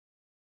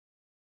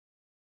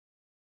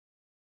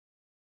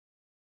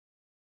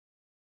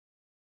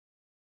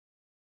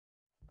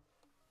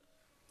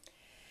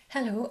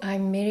Hello,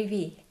 I'm Mary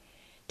V.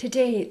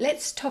 Today,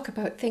 let's talk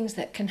about things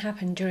that can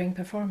happen during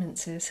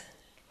performances.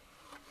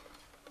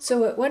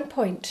 So, at one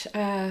point,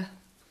 I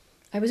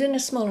was in a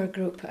smaller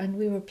group and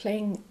we were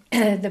playing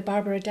the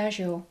Barber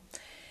Adagio,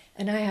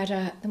 and I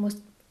had the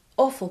most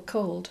awful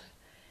cold,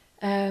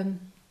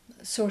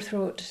 sore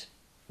throat,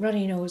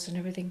 runny nose, and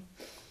everything.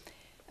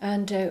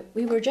 And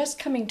we were just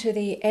coming to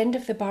the end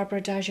of the Barber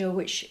Adagio,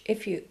 which,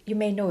 if you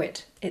may know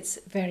it, it's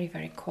very,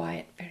 very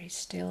quiet, very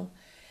still.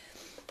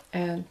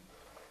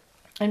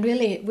 And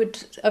really, it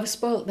would have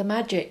spoilt the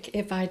magic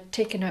if I'd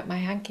taken out my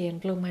hanky and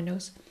blown my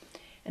nose.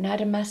 And I had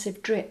a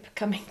massive drip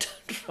coming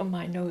down from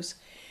my nose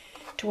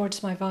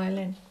towards my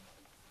violin.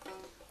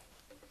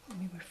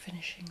 We were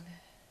finishing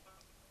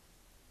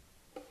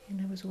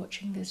and I was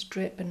watching this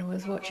drip, and I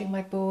was watching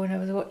my bow, and I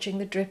was watching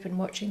the drip and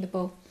watching the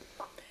bow.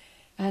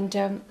 And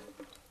there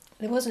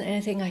wasn't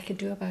anything I could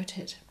do about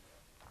it.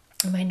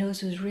 And my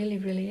nose was really,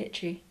 really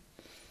itchy.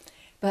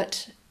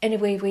 But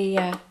anyway,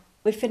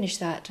 we finished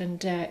that,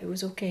 and it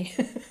was okay.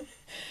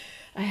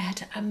 I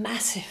had a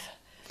massive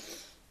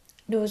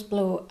nose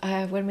blow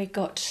when we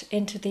got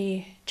into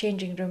the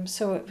changing room,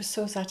 so it was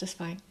so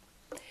satisfying.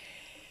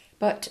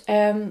 But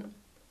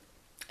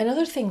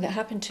another thing that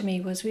happened to me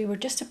was we were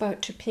just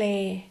about to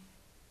play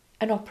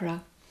an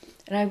opera,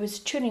 and I was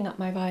tuning up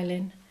my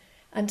violin,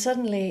 and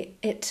suddenly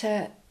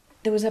there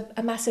was a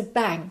massive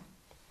bang,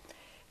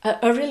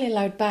 a really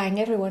loud bang.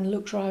 Everyone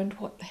looked around,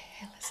 what the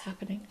hell is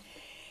happening?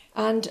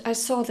 And I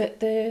saw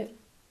that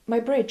my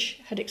bridge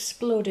had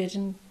exploded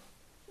and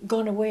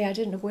gone away. I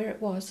didn't know where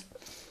it was.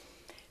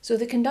 So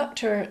the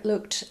conductor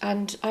looked,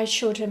 and I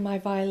showed him my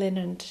violin,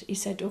 and he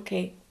said,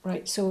 okay,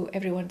 right, so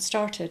everyone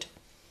started.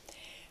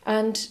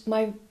 And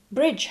my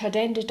bridge had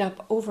ended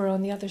up over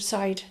on the other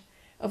side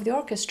of the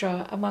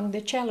orchestra among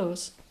the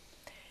cellos.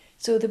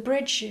 So the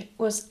bridge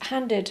was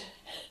handed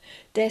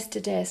desk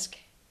to desk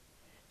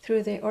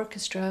through the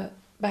orchestra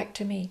back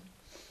to me.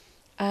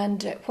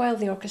 And while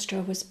the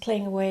orchestra was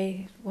playing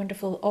away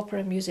wonderful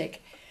opera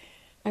music,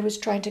 I was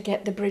trying to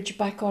get the bridge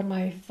back on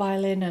my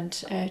violin and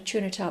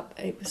tune it up.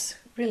 It was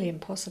really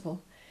impossible.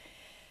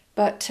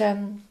 But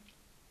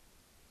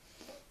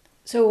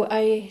so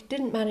I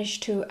didn't manage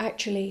to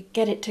actually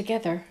get it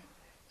together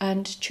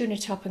and tune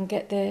it up and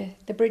get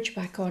the bridge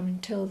back on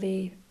until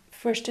the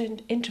first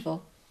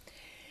interval.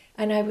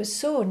 And I was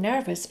so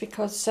nervous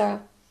because I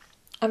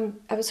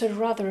was sort of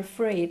rather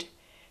afraid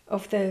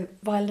of the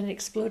violin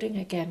exploding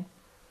again.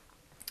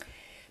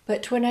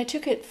 But when I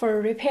took it for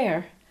a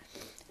repair,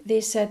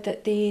 they said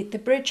that the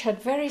bridge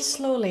had very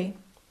slowly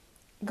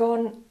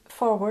gone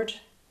forward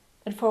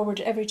and forward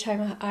every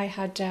time I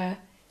had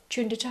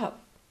tuned it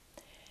up.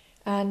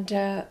 And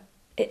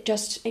it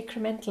just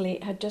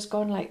incrementally had just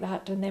gone like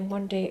that, and then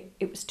one day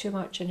it was too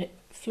much and it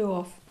flew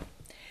off.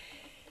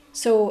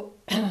 So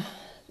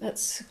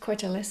that's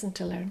quite a lesson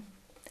to learn.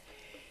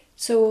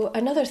 So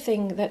another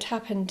thing that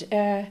happened,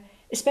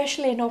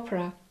 especially in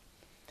opera,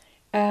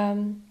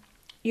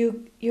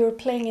 you're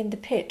playing in the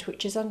pit,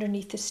 which is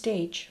underneath the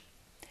stage.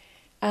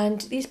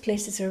 And these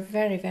places are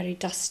very, very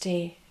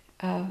dusty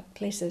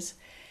places.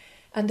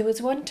 And there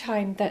was one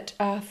time that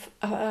a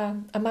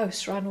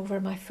mouse ran over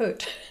my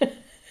foot.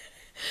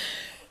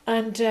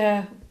 And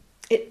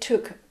it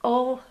took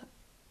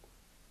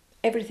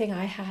everything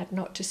I had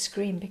not to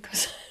scream,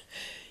 because,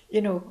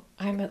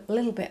 I'm a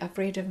little bit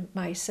afraid of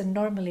mice. And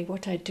normally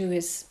what I'd do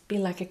is be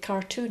like a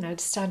cartoon. I'd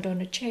stand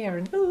on a chair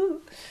and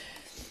ooh.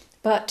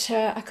 But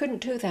I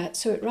couldn't do that.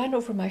 So it ran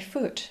over my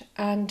foot,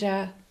 and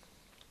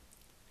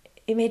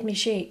it made me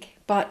shake.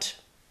 But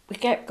we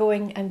kept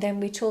going, and then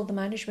we told the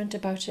management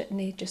about it, and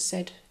they just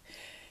said,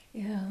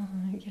 yeah,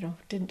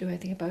 didn't do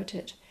anything about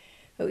it.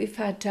 But we've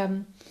had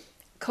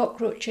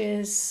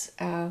cockroaches,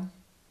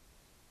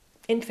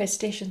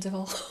 infestations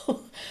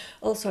of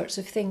all sorts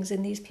of things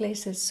in these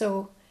places.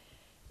 So,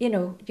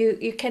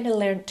 you kind of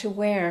learn to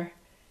wear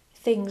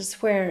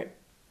things where,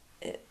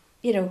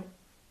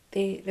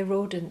 the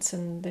rodents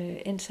and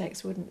the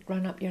insects wouldn't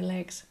run up your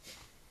legs.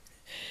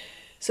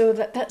 So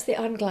that's the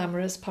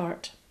unglamorous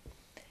part.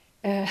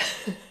 I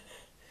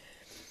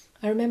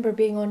remember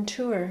being on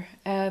tour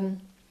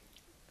in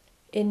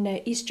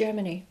East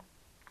Germany,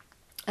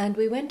 and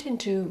we went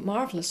into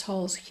marvellous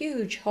halls,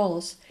 huge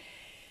halls,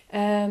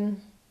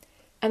 and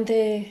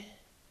the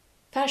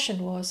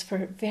fashion was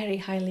for very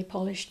highly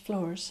polished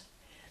floors.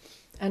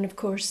 And of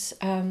course,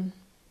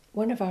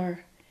 one of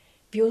our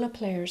viola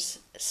players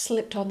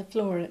slipped on the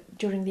floor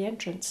during the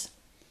entrance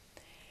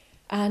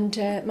and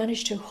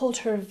managed to hold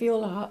her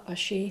viola up as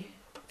she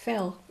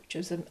fell, which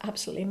was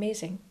absolutely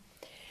amazing.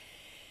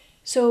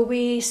 So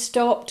we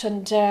stopped,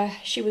 and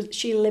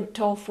she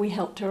limped off. We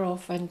helped her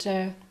off, and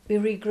we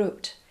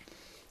regrouped.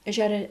 And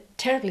she had a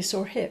terribly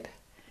sore hip.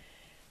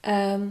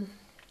 But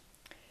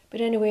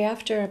anyway,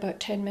 after about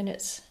 10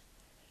 minutes,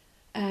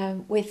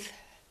 with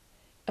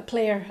a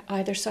player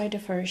either side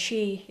of her,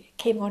 she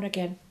came on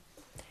again,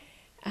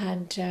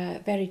 and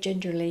very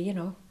gingerly,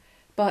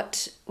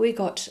 But we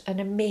got an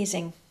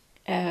amazing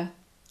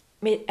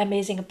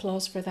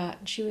applause for that.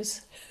 And she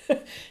was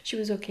she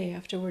was okay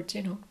afterwards,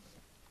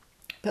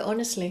 But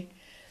honestly,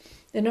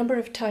 the number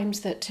of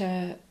times that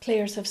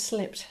players have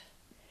slipped,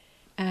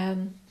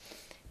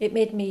 it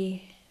made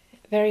me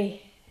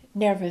very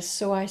nervous.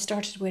 So I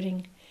started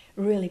wearing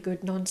really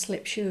good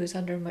non-slip shoes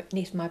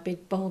underneath my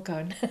big ball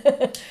gown.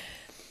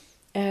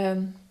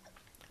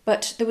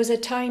 But there was a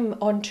time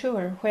on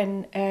tour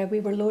when we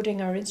were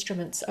loading our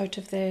instruments out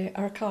of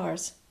our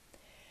cars,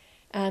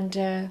 and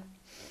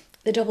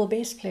the double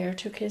bass player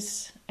took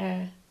his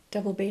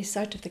double bass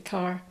out of the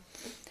car,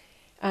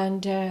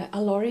 and a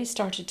lorry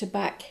started to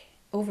back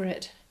over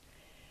it,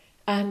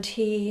 and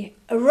he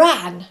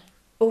ran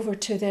over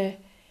to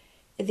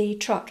the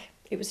truck.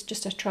 It was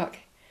just a truck,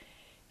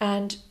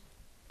 and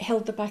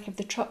held the back of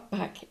the truck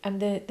back,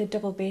 and the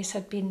double bass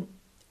had been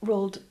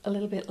rolled a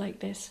little bit like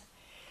this.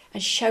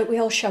 And we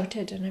all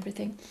shouted and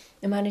everything.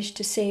 I managed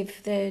to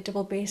save the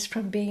double bass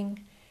from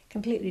being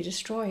completely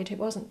destroyed. It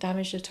wasn't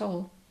damaged at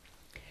all.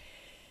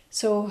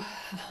 So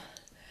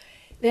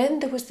then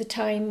there was the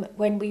time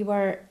when we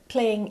were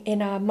playing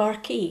in a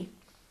marquee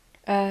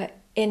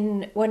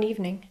in one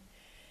evening.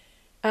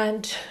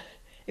 And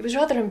it was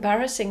rather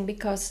embarrassing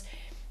because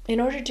in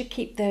order to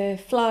keep the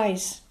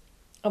flies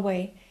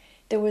away,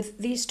 there were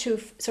these two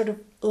sort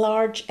of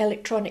large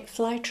electronic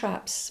fly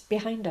traps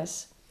behind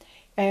us.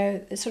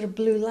 Sort of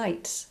blue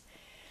lights,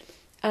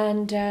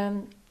 and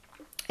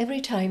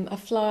every time a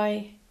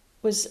fly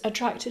was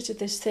attracted to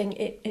this thing,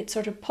 it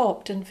sort of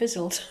popped and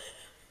fizzled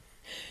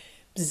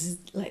Bzz,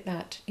 like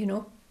that, you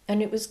know,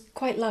 and it was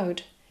quite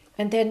loud.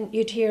 And then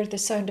you'd hear the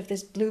sound of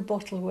this blue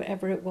bottle,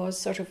 whatever it was,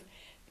 sort of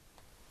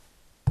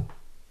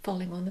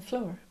falling on the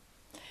floor.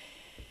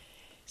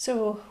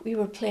 So we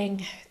were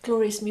playing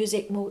glorious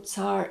music,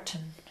 Mozart,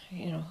 and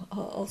you know,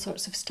 all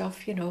sorts of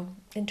stuff, you know,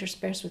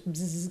 interspersed with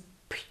bzz,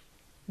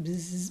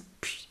 bzz,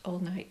 all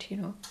night, you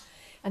know,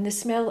 and the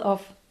smell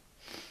of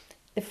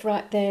the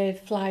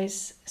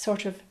flies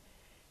sort of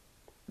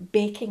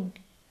baking,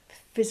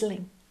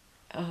 fizzling.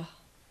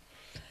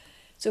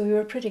 So we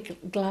were pretty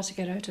glad to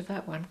get out of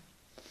that one.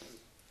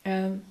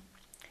 There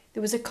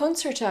was a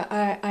concert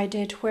I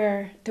did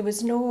where there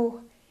was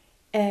no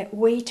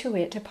way to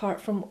it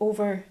apart from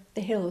over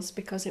the hills,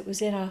 because it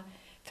was in a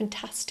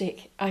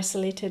fantastic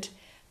isolated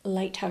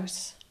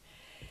lighthouse,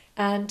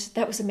 and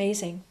that was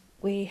amazing.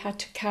 We had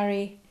to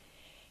carry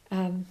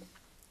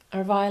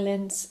our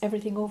violins,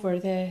 everything over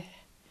the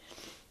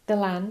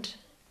land,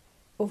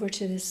 over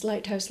to this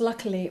lighthouse.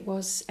 Luckily it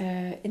was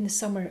in the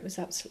summer, it was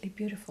absolutely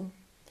beautiful.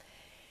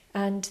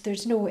 And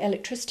there's no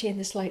electricity in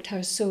this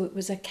lighthouse, so it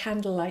was a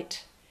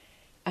candlelight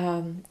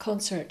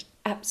concert,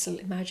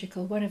 absolutely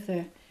magical. One of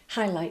the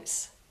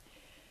highlights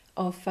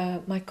of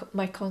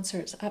my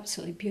concerts,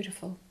 absolutely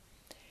beautiful.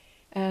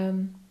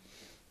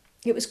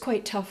 It was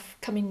quite tough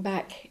coming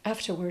back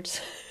afterwards,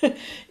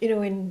 you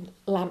know, in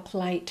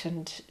lamplight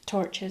and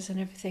torches and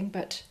everything,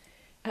 but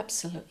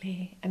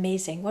absolutely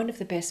amazing. One of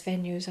the best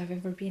venues I've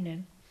ever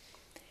been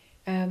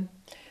in.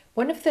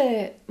 One of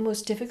the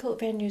most difficult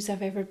venues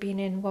I've ever been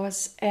in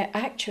was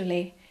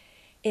actually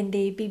in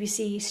the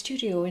BBC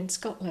studio in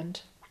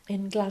Scotland,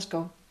 in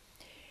Glasgow.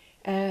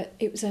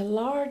 It was a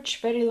large,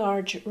 very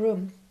large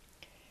room,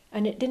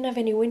 and it didn't have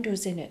any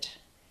windows in it,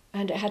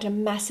 and it had a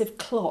massive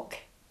clock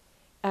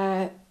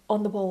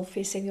on the wall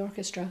facing the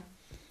orchestra.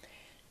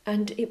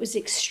 And it was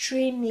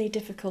extremely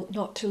difficult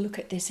not to look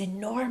at this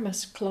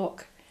enormous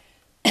clock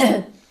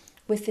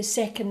with the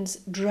seconds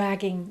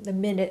dragging, the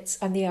minutes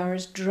and the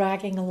hours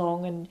dragging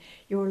along, and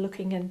you were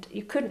looking and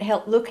you couldn't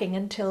help looking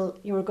until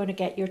you were going to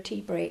get your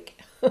tea break.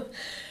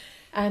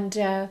 And,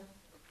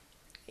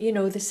 you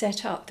know, the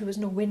setup, there was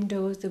no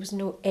windows, there was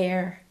no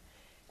air.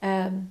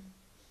 You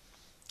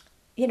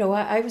know,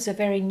 I was a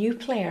very new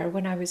player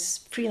when I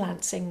was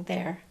freelancing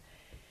there,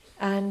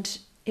 and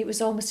it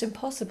was almost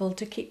impossible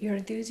to keep your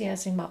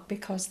enthusiasm up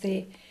because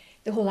the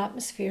whole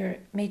atmosphere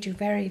made you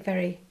very,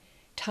 very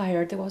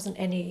tired. There wasn't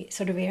any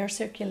sort of air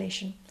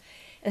circulation.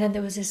 And then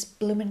there was this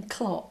blooming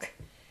clock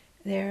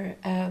there,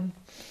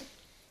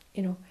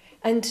 you know.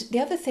 And the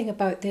other thing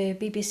about the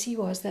BBC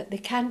was that the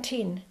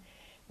canteen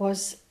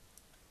was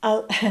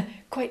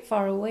quite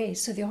far away,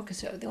 so the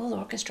whole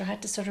orchestra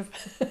had to sort of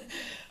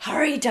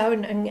hurry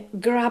down and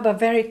grab a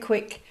very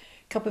quick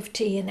cup of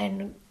tea and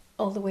then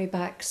all the way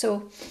back.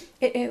 So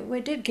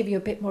it did give you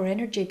a bit more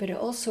energy, but it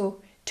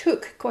also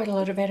took quite a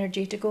lot of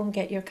energy to go and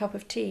get your cup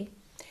of tea.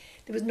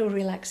 There was no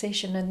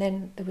relaxation, and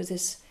then there was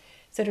this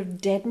sort of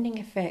deadening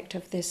effect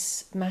of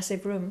this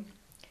massive room.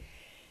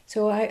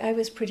 So I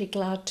was pretty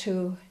glad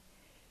to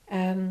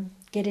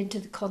get into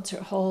the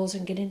concert halls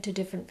and get into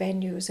different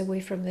venues away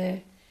from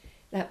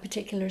that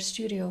particular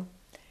studio.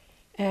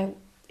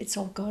 It's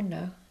all gone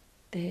now,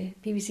 the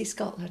BBC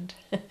Scotland,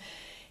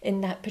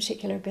 in that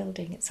particular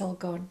building, it's all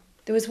gone.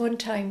 There was one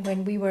time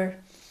when we were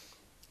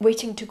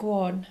waiting to go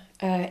on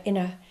in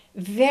a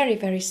very,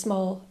 very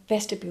small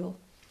vestibule,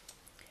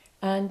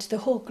 and the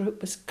whole group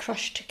was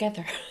crushed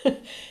together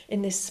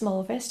in this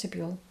small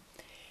vestibule.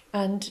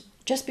 And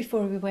just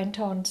before we went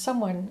on,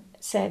 someone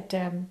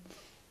said,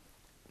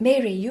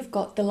 Mary, you've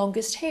got the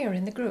longest hair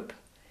in the group.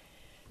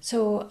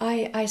 So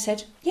I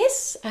said,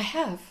 yes, I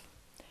have.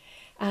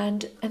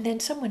 And then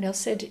someone else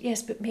said,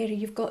 yes, but Mary,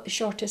 you've got the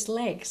shortest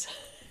legs.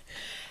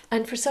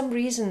 And for some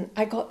reason,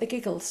 I got the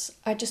giggles.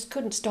 I just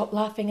couldn't stop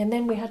laughing. And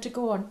then we had to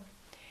go on.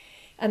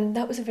 And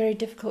that was a very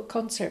difficult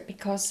concert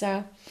because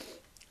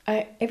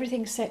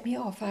everything set me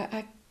off.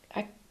 I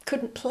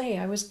couldn't play.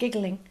 I was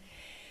giggling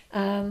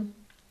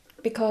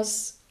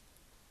because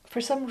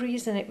for some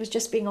reason it was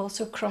just being all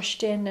so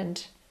crushed in.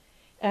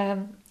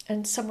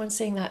 And someone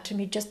saying that to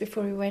me just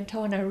before we went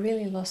on, I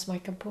really lost my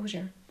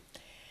composure.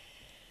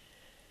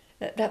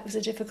 That was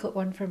a difficult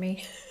one for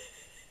me.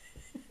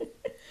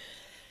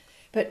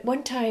 But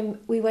one time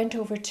we went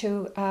over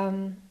to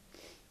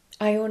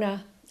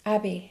Iona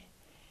Abbey,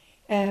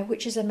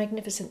 which is a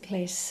magnificent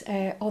place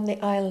on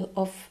the Isle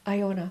of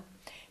Iona.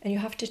 And you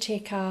have to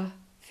take a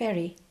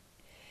ferry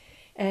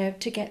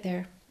to get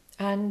there.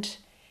 And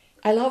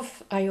I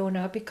love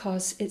Iona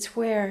because it's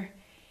where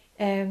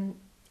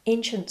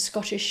ancient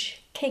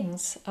Scottish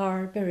kings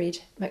are buried.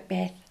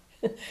 Macbeth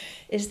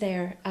is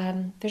there.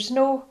 There's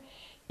no,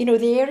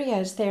 the area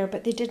is there,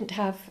 but they didn't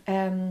have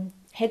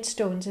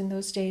headstones in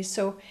those days.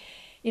 So,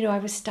 I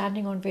was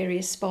standing on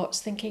various spots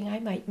thinking I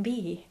might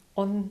be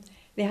on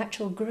the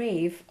actual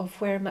grave of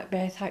where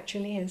Macbeth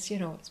actually is.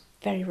 It's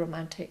very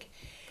romantic.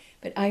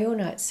 But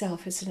Iona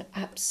itself is an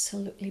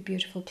absolutely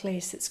beautiful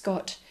place. It's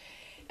got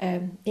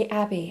the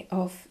Abbey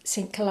of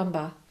St.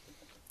 Columba,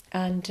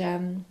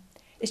 and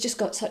it's just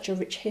got such a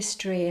rich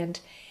history, and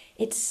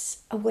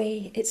it's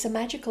a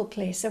magical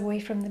place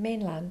away from the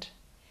mainland.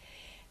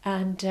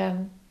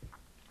 And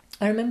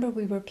I remember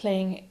we were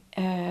playing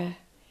a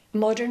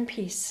modern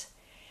piece,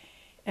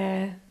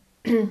 and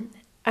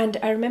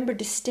I remember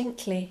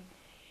distinctly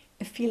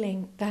a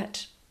feeling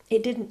that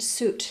it didn't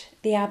suit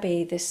the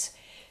Abbey,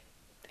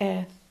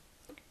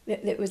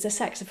 it was a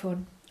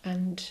saxophone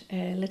and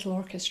a little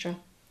orchestra.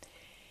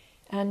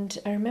 And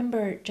I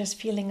remember just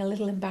feeling a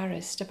little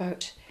embarrassed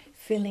about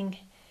filling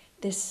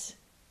this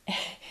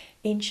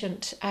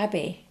ancient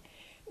abbey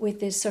with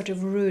this sort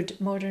of rude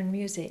modern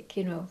music,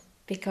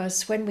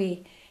 because when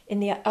in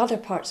the other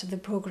parts of the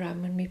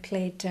programme, when we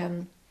played,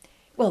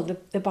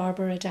 the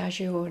Barber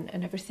Adagio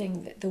and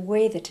everything, the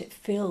way that it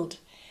filled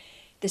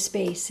the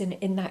space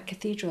in that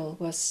cathedral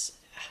was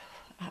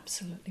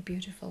absolutely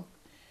beautiful,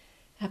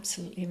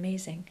 absolutely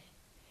amazing.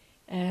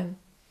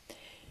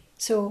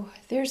 So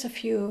there's a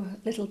few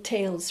little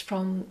tales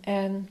from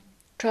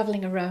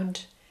travelling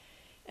around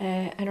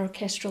an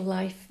orchestral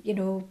life,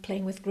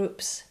 playing with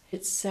groups.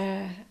 It's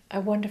a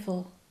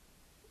wonderful,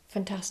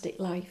 fantastic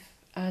life,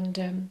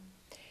 and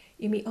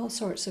you meet all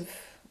sorts of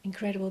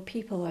incredible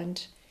people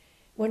and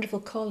wonderful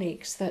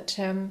colleagues that,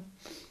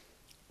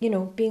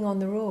 being on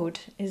the road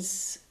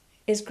is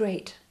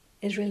great,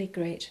 is really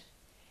great.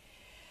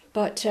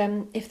 But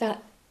if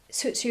that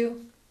suits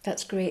you,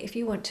 that's great. If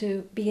you want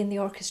to be in the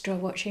orchestra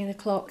watching the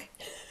clock,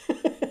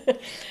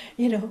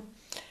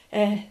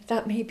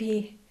 that may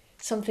be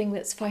something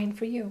that's fine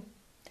for you.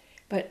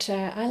 But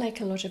I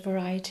like a lot of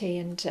variety,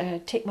 and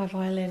take my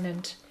violin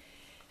and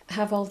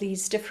have all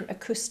these different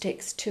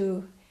acoustics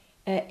to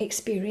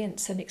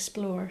experience and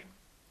explore.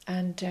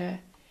 And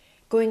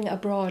going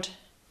abroad,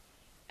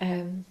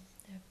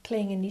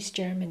 playing in East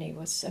Germany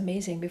was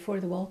amazing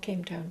before the wall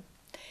came down.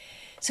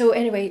 So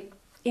anyway,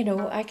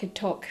 I could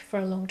talk for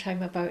a long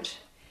time about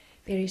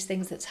various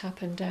things that's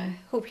happened. I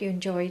hope you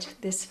enjoyed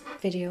this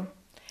video,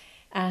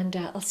 and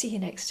I'll see you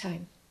next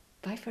time.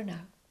 Bye for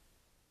now.